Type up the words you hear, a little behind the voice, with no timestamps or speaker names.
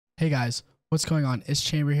Hey guys, what's going on? It's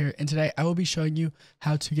Chamber here, and today I will be showing you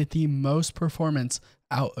how to get the most performance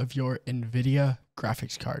out of your NVIDIA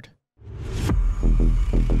graphics card.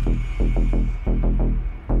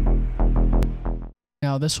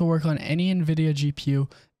 Now this will work on any NVIDIA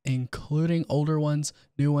GPU, including older ones,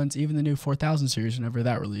 new ones, even the new 4000 series whenever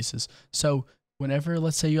that releases. So whenever,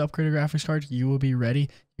 let's say you upgrade a graphics card, you will be ready.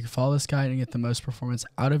 You can follow this guide and get the most performance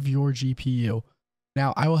out of your GPU.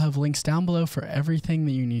 Now, I will have links down below for everything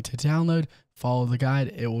that you need to download. Follow the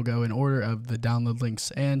guide. It will go in order of the download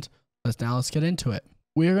links. And let's get into it.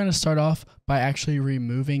 We are going to start off by actually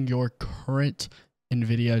removing your current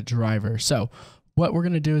NVIDIA driver. So what we're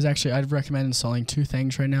going to do is actually, I'd recommend installing two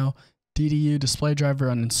things right now. DDU display driver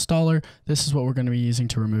uninstaller. This is what we're going to be using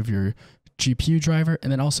to remove your GPU driver, and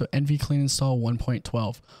then also NV clean install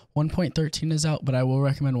 1.12. 1.13 is out, but I will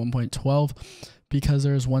recommend 1.12 because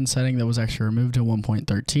there's one setting that was actually removed in 1.13.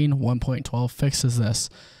 1.12 fixes this.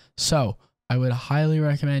 So I would highly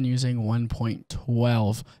recommend using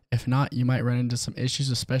 1.12. If not, you might run into some issues,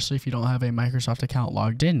 especially if you don't have a Microsoft account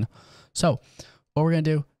logged in. So what we're going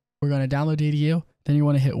to do, we're going to download DDU. Then you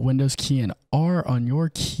want to hit Windows key and R on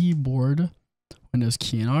your keyboard. Windows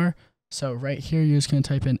key and R. So right here, you're just going to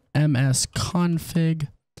type in msconfig.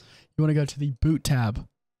 You want to go to the boot tab,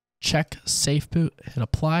 check safe boot, hit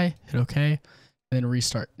apply, hit OK, then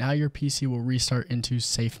restart. Now your PC will restart into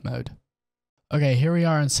safe mode. Okay, here we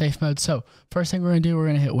are in safe mode. So first thing we're going to do, we're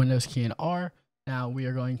going to hit Windows key and R. Now we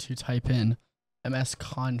are going to type in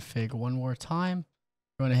msconfig one more time.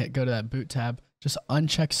 We're going to hit go to that boot tab, just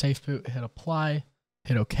uncheck safe boot, hit apply,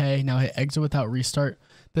 hit OK. Now hit exit without restart.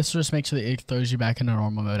 This will just make sure that it throws you back into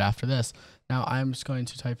normal mode after this. Now I'm just going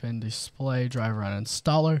to type in display driver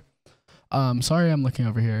uninstaller. Sorry, I'm looking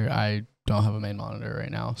over here. I don't have a main monitor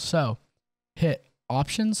right now. So hit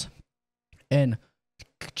options and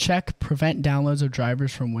check prevent downloads of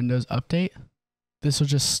drivers from Windows Update. This will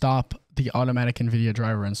just stop the automatic NVIDIA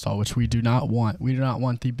driver install, which we do not want. We do not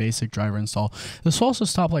want the basic driver install. This will also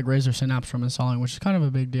stop like Razer Synapse from installing, which is kind of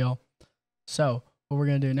a big deal. So what we're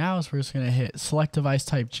going to do now is we're just going to hit select device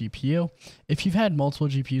type GPU. If you've had multiple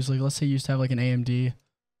GPUs, like let's say you used to have like an AMD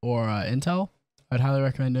or Intel, I'd highly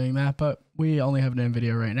recommend doing that, but we only have an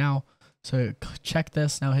NVIDIA right now. So check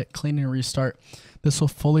this, now hit clean and restart. This will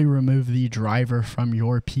fully remove the driver from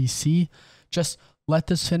your PC. Just let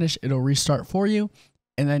this finish, it'll restart for you,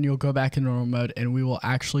 and then you'll go back in normal mode and we will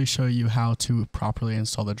actually show you how to properly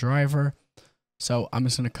install the driver. So I'm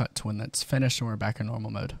just going to cut to when that's finished and we're back in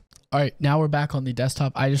normal mode. All right, now we're back on the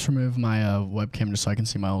desktop. I just removed my webcam just so I can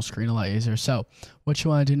see my whole screen a lot easier. So what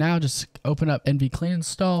you want to do now, just open up NV clean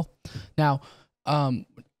install. Now,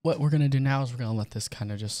 what we're going to do now is we're going to let this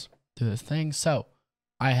kind of just do this thing. So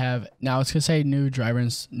I have, now it's going to say new driver,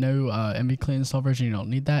 no NV clean install version. You don't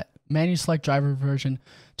need that. Manually select driver version.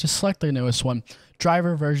 Just select the newest one.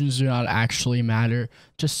 Driver versions do not actually matter.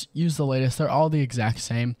 Just use the latest. They're all the exact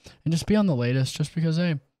same. And just be on the latest just because,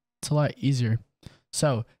 hey, it's a lot easier.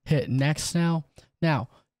 So hit next now. Now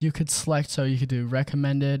you could select, so you could do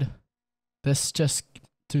recommended. This just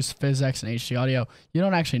do PhysX and HD audio. You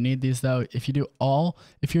don't actually need these though. If you do all,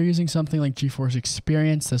 if you're using something like GeForce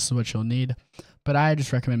Experience, this is what you'll need. But I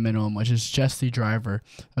just recommend minimum, which is just the driver.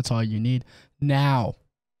 That's all you need. Now,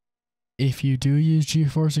 if you do use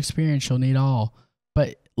GeForce Experience, you'll need all.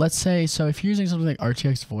 But let's say, so if you're using something like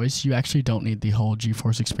RTX Voice, you actually don't need the whole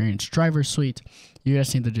GeForce Experience driver suite. You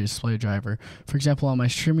just need the display driver. For example, on my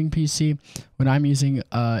streaming PC, when I'm using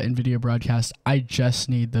NVIDIA Broadcast, I just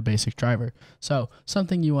need the basic driver. So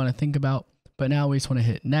something you want to think about. But now we just want to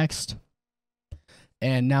hit next.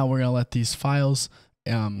 And now we're going to let these files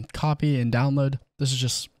copy and download. This is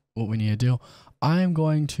just what we need to do. I'm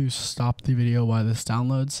going to stop the video while this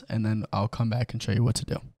downloads, and then I'll come back and show you what to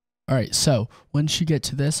do. All right, so once you get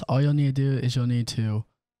to this, all you'll need to do is you'll need to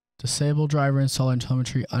disable driver installer and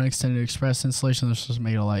telemetry unextended express installation. This will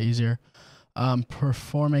make it a lot easier.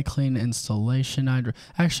 Perform a clean installation.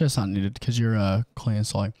 Actually, that's not needed because you're clean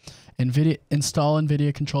installing. Install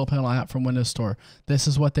NVIDIA control panel app from Windows Store. This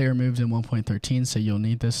is what they removed in 1.13, so you'll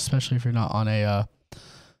need this, especially if you're not on a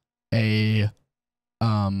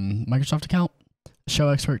Microsoft account. Show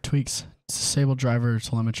expert tweaks. Disable driver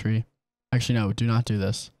telemetry. Actually, no, do not do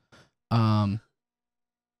this.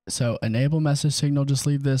 So enable message signal, just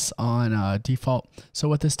leave this on default. So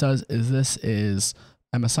what this does is this is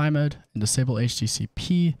MSI mode and disable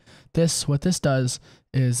HDCP. What this does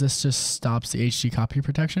is this just stops the HD copy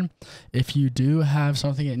protection. If you do have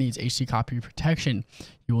something that needs HD copy protection,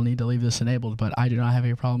 you will need to leave this enabled, but I do not have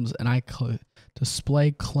any problems, and I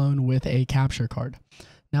display clone with a capture card.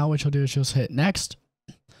 Now what you'll do is you'll hit next.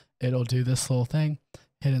 It'll do this little thing,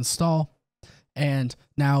 hit install, and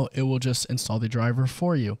now it will just install the driver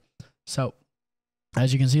for you. So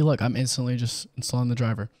as you can see, look, I'm instantly just installing the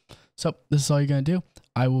driver. So this is all you're going to do.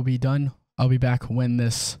 I will be done. I'll be back when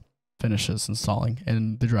this finishes installing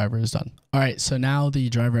and the driver is done. All right, so now the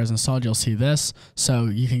driver is installed. You'll see this. So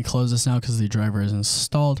you can close this now because the driver is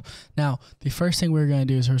installed. Now, the first thing we're going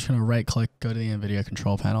to do is we're just going to right click, go to the NVIDIA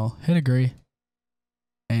control panel, hit agree.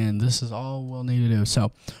 And this is all we'll need to do.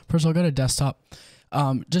 So first I'll go to desktop.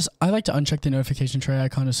 I like to uncheck the notification tray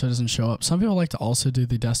icon just so it doesn't show up. Some people like to also do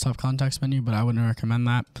the desktop context menu, but I wouldn't recommend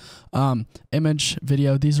that. Image,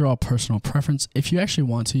 video, these are all personal preference. If you actually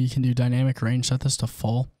want to, you can do dynamic range, set this to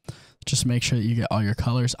full. Just make sure that you get all your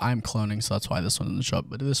colors. I'm cloning, so that's why this one doesn't show up,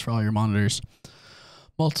 but do this for all your monitors.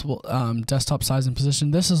 Multiple desktop size and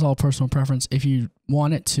position. This is all personal preference. If you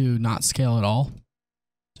want it to not scale at all,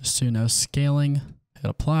 just do no scaling, hit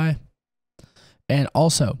apply. And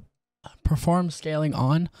also, perform scaling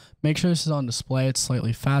on. Make sure this is on display. It's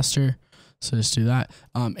slightly faster, so just do that.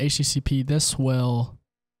 HDCP, this will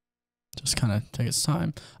just kind of take its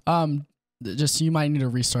time. Just you might need to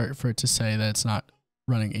restart for it to say that it's not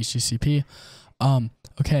running HDCP.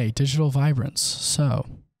 Okay, digital vibrance. So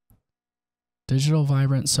digital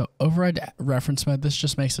vibrance. So override reference mode. This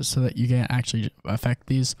just makes it so that you can't actually affect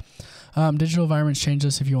these. Digital vibrance, change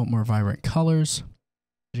this if you want more vibrant colors.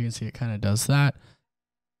 As you can see, it kind of does that.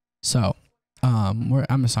 So I'm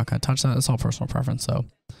just not going to touch that. It's all personal preference. So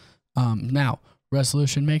now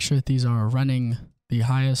resolution, make sure that these are running the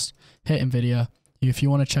highest. Hit NVIDIA. If you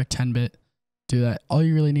want to check 10-bit, do that. All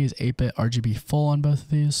you really need is 8-bit RGB full on both of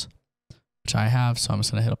these, which I have. So I'm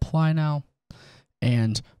just going to hit apply now.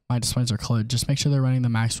 And my displays are colored. Just make sure they're running the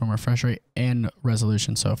maximum refresh rate and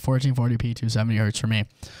resolution. So 1440p, 270 Hz for me.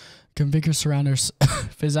 Configure surrounders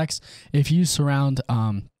physics. If you surround,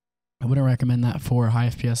 I wouldn't recommend that for high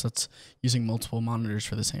FPS that's using multiple monitors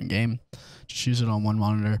for the same game. Just use it on one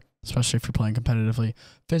monitor, especially if you're playing competitively.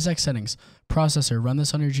 Physics settings, processor, run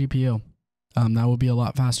this on your GPU. That will be a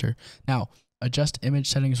lot faster. Now, adjust image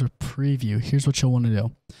settings with preview. Here's what you'll want to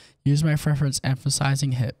do. Use my preference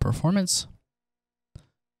emphasizing, hit performance.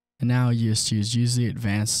 And now use the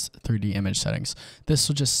advanced 3D image settings. This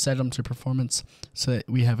will just set them to performance so that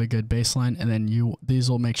we have a good baseline, and then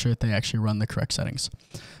these will make sure that they actually run the correct settings.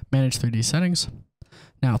 Manage 3D settings.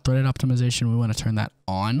 Now threaded optimization, we want to turn that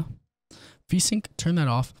on. VSync, turn that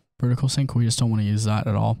off. Vertical sync, we just don't want to use that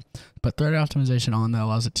at all. But threaded optimization on, that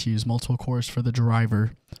allows it to use multiple cores for the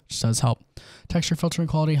driver, which does help. Texture filtering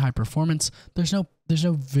quality, high performance. There's no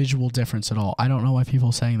visual difference at all. I don't know why people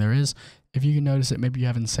are saying there is. If you can notice it, maybe you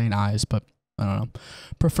have insane eyes, but I don't know.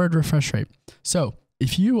 Preferred refresh rate. So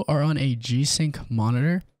if you are on a G-Sync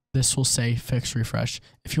monitor, this will say fixed refresh.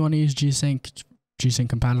 If you want to use G-Sync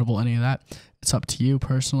compatible, any of that, it's up to you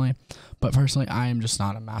personally. But personally, I am just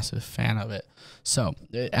not a massive fan of it. So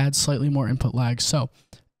it adds slightly more input lag. So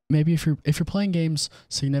maybe if you're playing games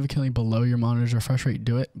significantly below your monitor's refresh rate,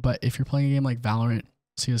 do it. But if you're playing a game like Valorant,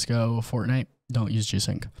 CSGO, Fortnite, don't use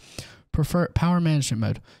G-Sync. Prefer power management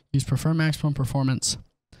mode. Use prefer maximum performance.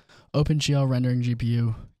 OpenGL rendering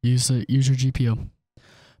GPU. Use your GPU.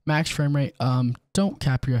 Max frame rate. Don't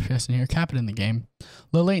cap your FPS in here. Cap it in the game.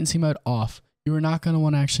 Low latency mode off. You are not going to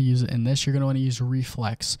want to actually use it in this. You're going to want to use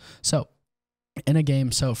reflex. So in a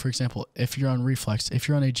game, so for example, if you're on reflex, if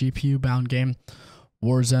you're on a GPU bound game,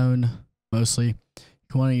 Warzone mostly,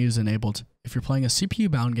 you want to use enabled. If you're playing a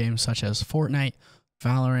CPU bound game such as Fortnite,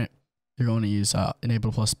 Valorant, you're going to use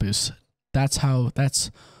enable plus boost. That's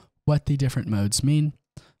what the different modes mean.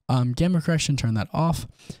 Gamma correction, turn that off.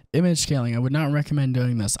 Image scaling, I would not recommend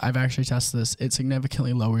doing this. I've actually tested this. It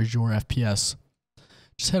significantly lowers your FPS.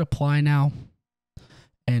 Just hit apply now.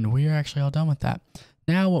 And we are actually all done with that.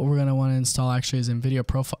 Now what we're going to want to install actually is NVIDIA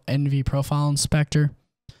NV Profile Inspector.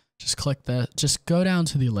 Just go down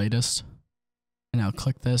to the latest. And now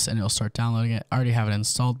click this and it'll start downloading it. I already have it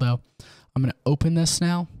installed though. I'm going to open this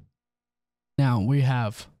now. Now we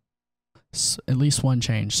have at least one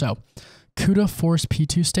change. So CUDA Force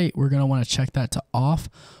P2 state, we're going to want to check that to off.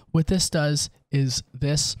 What this does is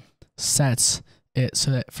this sets it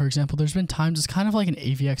so that, for example, there's been times it's kind of like an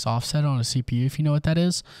AVX offset on a CPU, if you know what that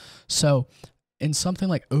is. So in something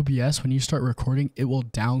like OBS, when you start recording, it will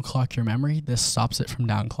downclock your memory. This stops it from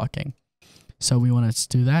downclocking. So we want to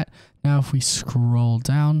do that. Now if we scroll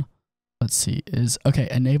down, let's see, okay,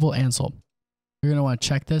 enable Ansel. You're going to want to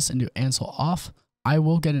check this and do Ansel off. I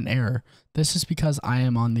will get an error. This is because I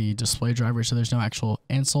am on the display driver, so there's no actual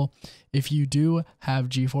Ansel. If you do have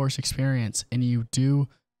GeForce experience and you do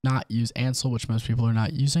not use Ansel, which most people are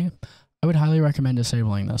not using, I would highly recommend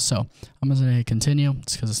disabling this. So I'm going to hit continue.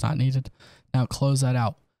 It's because it's not needed. Now close that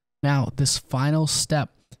out. Now this final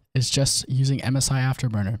step is just using MSI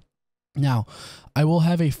Afterburner. Now, I will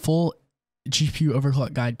have a full GPU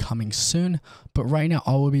overclock guide coming soon, but right now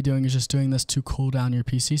all we'll be doing is just doing this to cool down your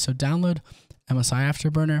PC. So download MSI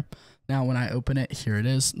Afterburner. Now when I open it, here it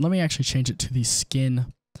is. Let me actually change it to the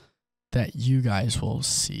skin that you guys will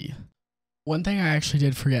see. One thing I actually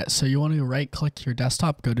did forget, so you want to right click your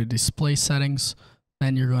desktop, go to display settings,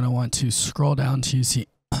 then you're going to want to scroll down to see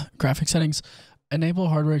graphic settings, enable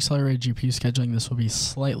hardware accelerated GPU scheduling. This will be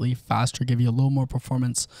slightly faster, give you a little more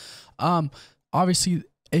performance. Obviously,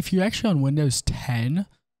 if you're actually on Windows 10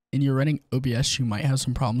 and you're running OBS, you might have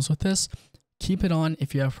some problems with this. Keep it on.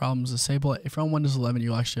 If you have problems, disable it. If you're on Windows 11,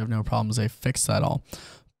 you'll actually have no problems. They fixed that all.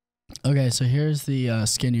 Okay, so here's the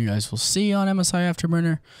skin you guys will see on MSI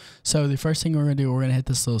Afterburner. So the first thing we're going to do, we're going to hit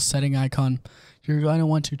this little setting icon. You're going to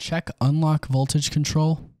want to check unlock voltage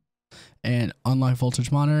control and unlock voltage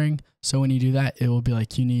monitoring. So when you do that, it will be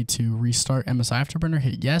like you need to restart MSI Afterburner,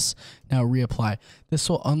 hit yes, now reapply. This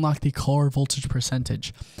will unlock the core voltage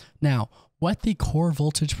percentage. Now, what the core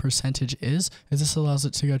voltage percentage is this allows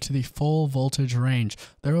it to go to the full voltage range.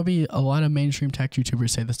 There will be a lot of mainstream tech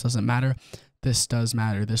YouTubers say this doesn't matter. This does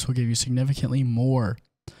matter. This will give you significantly more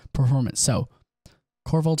performance. So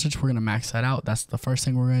core voltage, we're going to max that out. That's the first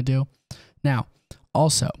thing we're going to do. Now,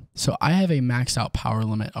 also, so I have a maxed out power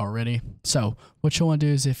limit already. So what you'll want to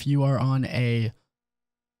do is if you are on I'm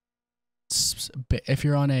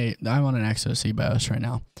on an XOC BIOS right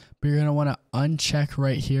now, but you're going to want to uncheck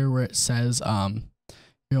right here where it says, you're going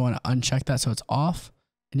to want to uncheck that so it's off.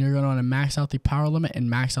 And you're going to want to max out the power limit and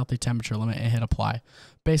max out the temperature limit and hit apply.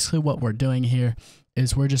 Basically what we're doing here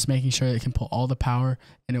is we're just making sure that it can pull all the power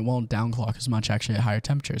and it won't downclock as much actually at higher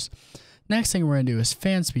temperatures. Next thing we're going to do is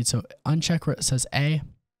fan speed. So uncheck where it says A,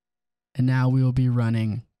 and now we will be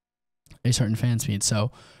running a certain fan speed.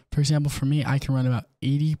 So for example, for me, I can run about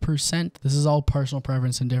 80%. This is all personal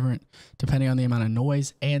preference and different depending on the amount of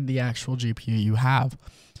noise and the actual GPU you have.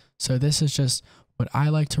 So this is just what I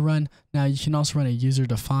like to run. Now you can also run a user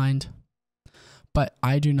defined, but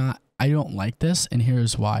I don't like this, and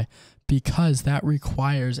here's why. Because that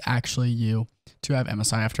requires actually you to have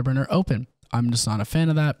MSI Afterburner open. I'm just not a fan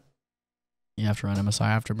of that. You have to run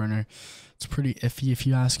MSI Afterburner. It's pretty iffy if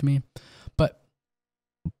you ask me, but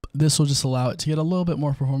this will just allow it to get a little bit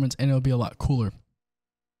more performance and it'll be a lot cooler.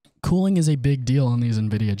 Cooling is a big deal on these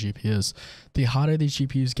NVIDIA GPUs. The hotter these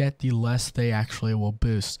GPUs get, the less they actually will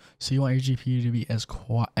boost. So you want your GPU to be as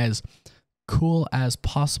cool as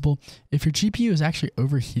possible. If your GPU is actually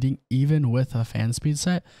overheating, even with a fan speed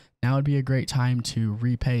set, now would be a great time to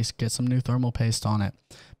repaste, get some new thermal paste on it.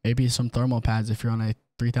 Maybe some thermal pads if you're on a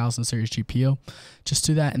 3000 series GPU. Just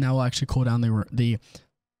do that and that will actually cool down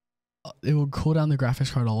it will cool down the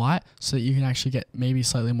graphics card a lot so that you can actually get maybe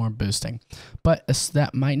slightly more boosting. But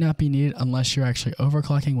that might not be needed unless you're actually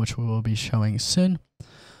overclocking, which we will be showing soon.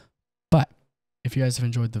 But if you guys have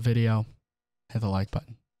enjoyed the video, hit the like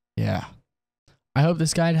button. Yeah. I hope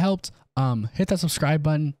this guide helped. Hit that subscribe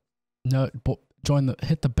button.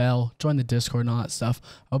 Hit the bell, join the Discord and all that stuff.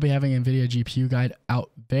 I'll be having a NVIDIA GPU guide out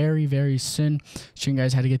very, very soon, showing you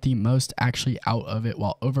guys how to get the most actually out of it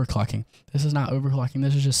while overclocking. This is not overclocking.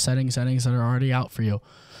 This is just settings that are already out for you.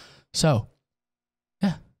 So,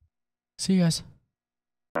 yeah. See you guys.